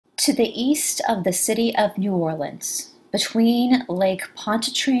To the east of the city of New Orleans, between Lake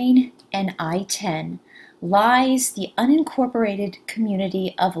Pontchartrain and I-10, lies the unincorporated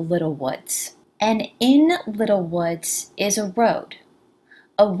community of Little Woods. And in Little Woods is a road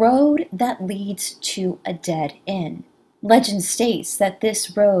that leads to a dead end. Legend states that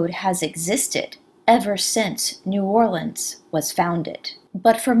this road has existed ever since New Orleans was founded.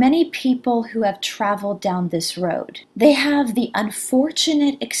 But for many people who have traveled down this road, they have the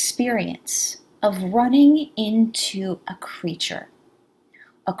unfortunate experience of running into a creature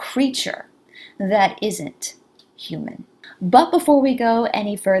that isn't human. But before we go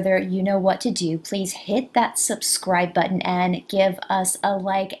any further, you know what to do. Please hit that subscribe button and give us a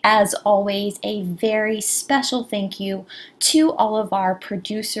like. As always, a very special thank you to all of our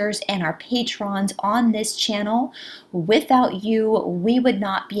producers and our patrons on this channel. Without you, we would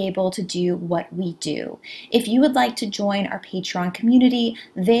not be able to do what we do. If you would like to join our Patreon community,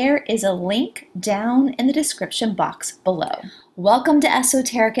 there is a link down in the description box below. Welcome to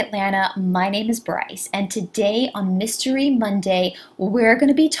Esoteric Atlanta. My name is Bryce, and today on Mystery Monday, we're going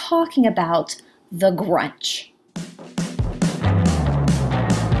to be talking about the Grunch.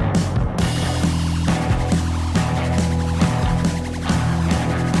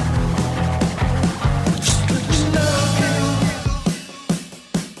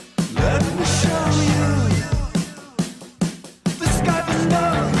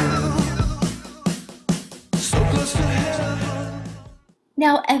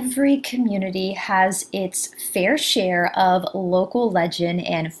 Now, every community has its fair share of local legend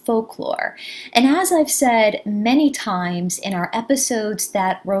and folklore. And as I've said many times in our episodes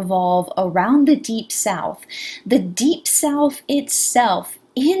that revolve around the Deep South itself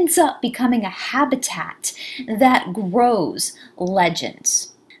ends up becoming a habitat that grows legends.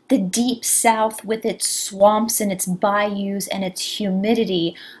 The Deep South, with its swamps and its bayous and its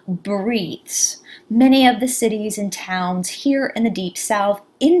humidity, breathes. Many of the cities and towns here in the Deep South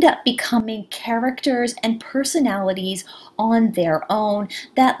end up becoming characters and personalities on their own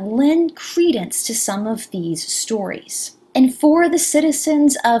that lend credence to some of these stories. And for the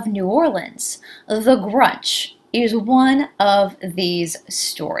citizens of New Orleans, the Grunch is one of these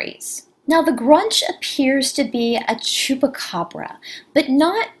stories. Now, the Grunch appears to be a chupacabra, but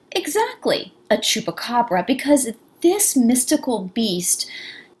not exactly a chupacabra, because this mystical beast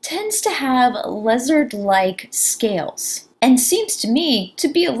tends to have lizard-like scales and seems to me to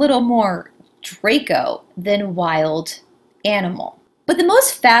be a little more Draco than wild animal. But the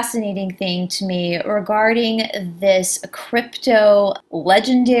most fascinating thing to me regarding this crypto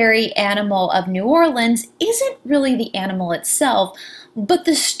legendary animal of New Orleans isn't really the animal itself, but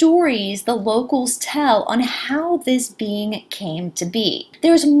the stories the locals tell on how this being came to be.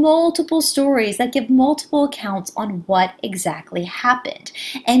 There's multiple stories that give multiple accounts on what exactly happened,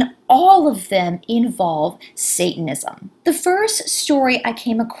 and all of them involve Satanism. The first story I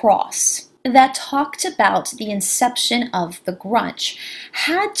came across that talked about the inception of the Grunch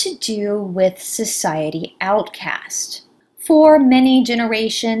had to do with society outcast. For many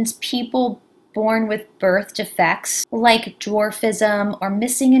generations, people born with birth defects like dwarfism or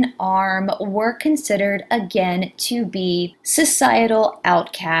missing an arm were considered again to be societal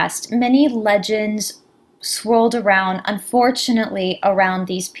outcast. Many legends swirled around, unfortunately, around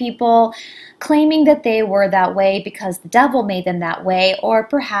these people, claiming that they were that way because the devil made them that way, or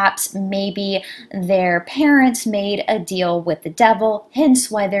perhaps maybe their parents made a deal with the devil,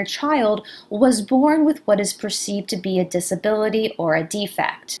 hence why their child was born with what is perceived to be a disability or a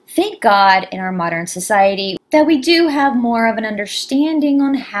defect. Thank God in our modern society that we do have more of an understanding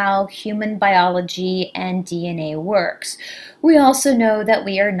on how human biology and DNA works. We also know that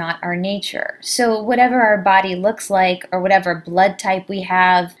we are not our nature. So whatever our body looks like or whatever blood type we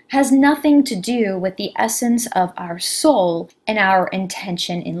have has nothing to do with the essence of our soul and our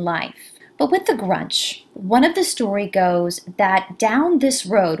intention in life. But with the Grunch, one of the story goes that down this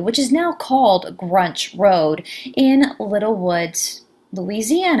road, which is now called Grunch Road in Little Woods,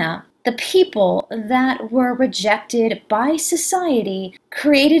 Louisiana, the people that were rejected by society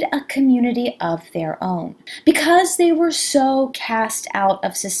created a community of their own. Because they were so cast out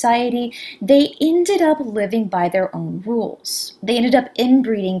of society, they ended up living by their own rules. They ended up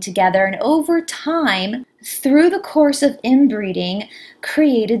inbreeding together, and over time, through the course of inbreeding,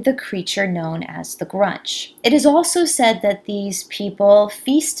 created the creature known as the Grunch. It is also said that these people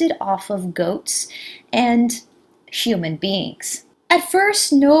feasted off of goats and human beings. At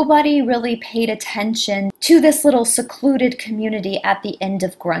first, nobody really paid attention to this little secluded community at the end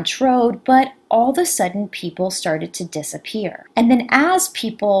of Grunch Road, but all of a sudden people started to disappear. And then as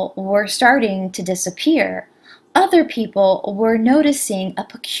people were starting to disappear, Other people were noticing a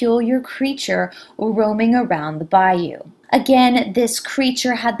peculiar creature roaming around the bayou. Again, this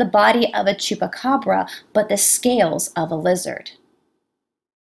creature had the body of a chupacabra, but the scales of a lizard.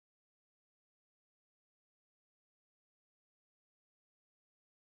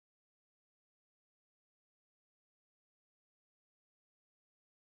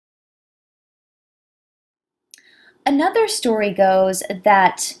 Another story goes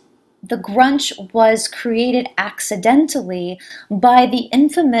that the Grunch was created accidentally by the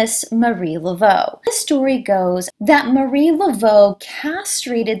infamous Marie Laveau. The story goes that Marie Laveau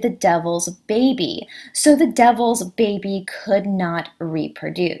castrated the devil's baby, so the devil's baby could not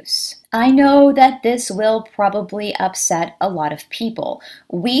reproduce. I know that this will probably upset a lot of people.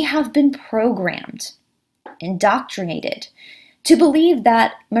 We have been programmed, indoctrinated, to believe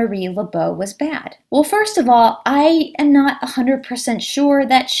that Marie Laveau was bad. Well, first of all, I am not 100% sure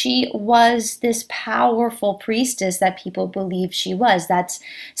that she was this powerful priestess that people believe she was. That's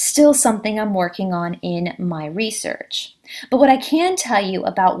still something I'm working on in my research. But what I can tell you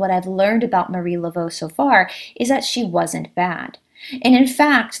about what I've learned about Marie Laveau so far is that she wasn't bad. And in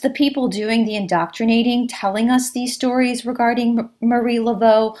fact, the people doing the indoctrinating, telling us these stories regarding Marie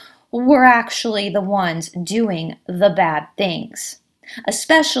Laveau, were actually the ones doing the bad things,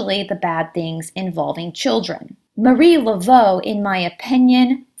 especially the bad things involving children. Marie Laveau, in my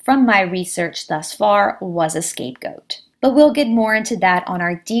opinion, from my research thus far, was a scapegoat. But we'll get more into that on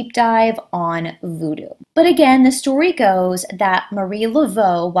our deep dive on voodoo. But again, the story goes that Marie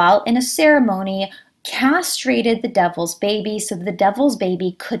Laveau, while in a ceremony, castrated the devil's baby so the devil's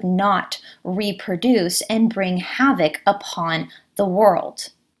baby could not reproduce and bring havoc upon the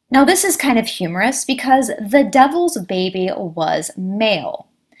world. Now, this is kind of humorous because the devil's baby was male.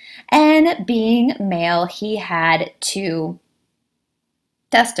 And being male, he had 2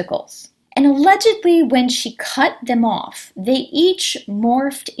 testicles. And allegedly, when she cut them off, they each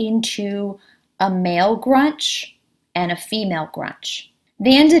morphed into a male Grunch and a female Grunch.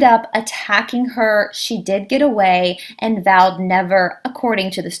 They ended up attacking her. She did get away and vowed never,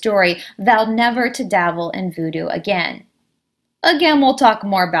 according to the story, vowed never to dabble in voodoo again. Again, we'll talk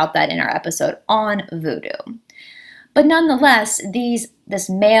more about that in our episode on voodoo. But nonetheless, this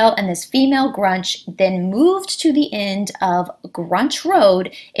male and this female Grunch then moved to the end of Grunch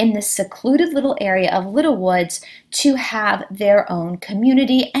Road in this secluded little area of Little Woods to have their own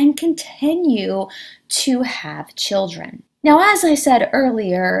community and continue to have children. Now, as I said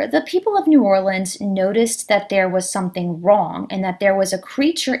earlier, the people of New Orleans noticed that there was something wrong and that there was a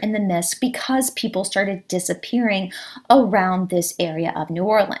creature in the mist because people started disappearing around this area of New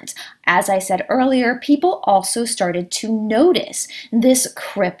Orleans. As I said earlier, people also started to notice this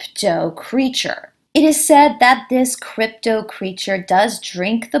crypto creature. It is said that this crypto creature does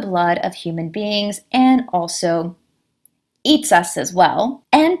drink the blood of human beings and also eats us as well,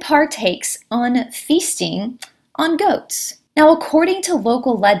 and partakes on feasting on goats. Now, according to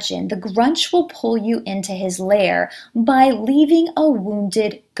local legend, the Grunch will pull you into his lair by leaving a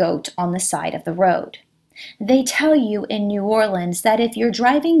wounded goat on the side of the road. They tell you in New Orleans that if you're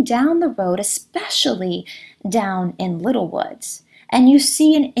driving down the road, especially down in Little Woods, and you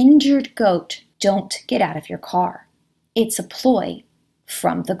see an injured goat, don't get out of your car. It's a ploy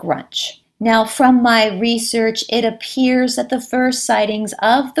from the Grunch. Now, from my research, it appears that the first sightings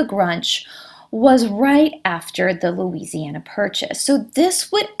of the Grunch was right after the Louisiana Purchase. So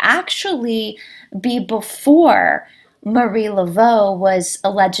this would actually be before Marie Laveau was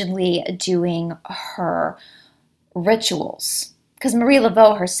allegedly doing her rituals, because Marie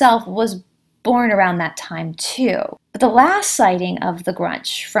Laveau herself was born around that time too. But the last sighting of the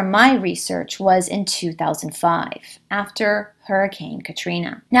Grunch from my research was in 2005, after Hurricane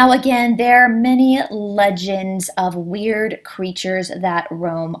Katrina. Now again, there are many legends of weird creatures that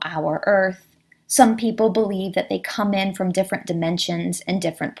roam our earth. Some people believe that they come in from different dimensions and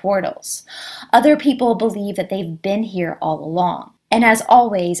different portals. Other people believe that they've been here all along. And as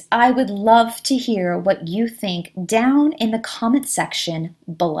always, I would love to hear what you think down in the comment section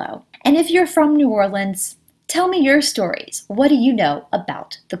below. And if you're from New Orleans, tell me your stories. What do you know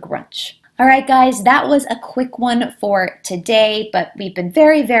about the Grunch? All right, guys, that was a quick one for today, but we've been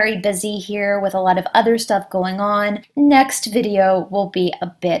very, very busy here with a lot of other stuff going on. Next video will be a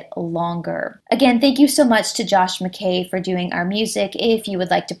bit longer. Again, thank you so much to Josh McKay for doing our music. If you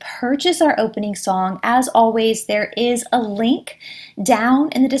would like to purchase our opening song, as always, there is a link down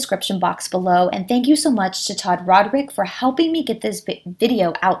in the description box below. And thank you so much to Todd Roderick for helping me get this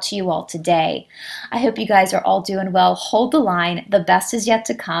video out to you all today. I hope you guys are all doing well. Hold the line. The best is yet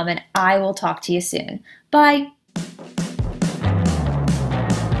to come, and I will talk to you soon. Bye.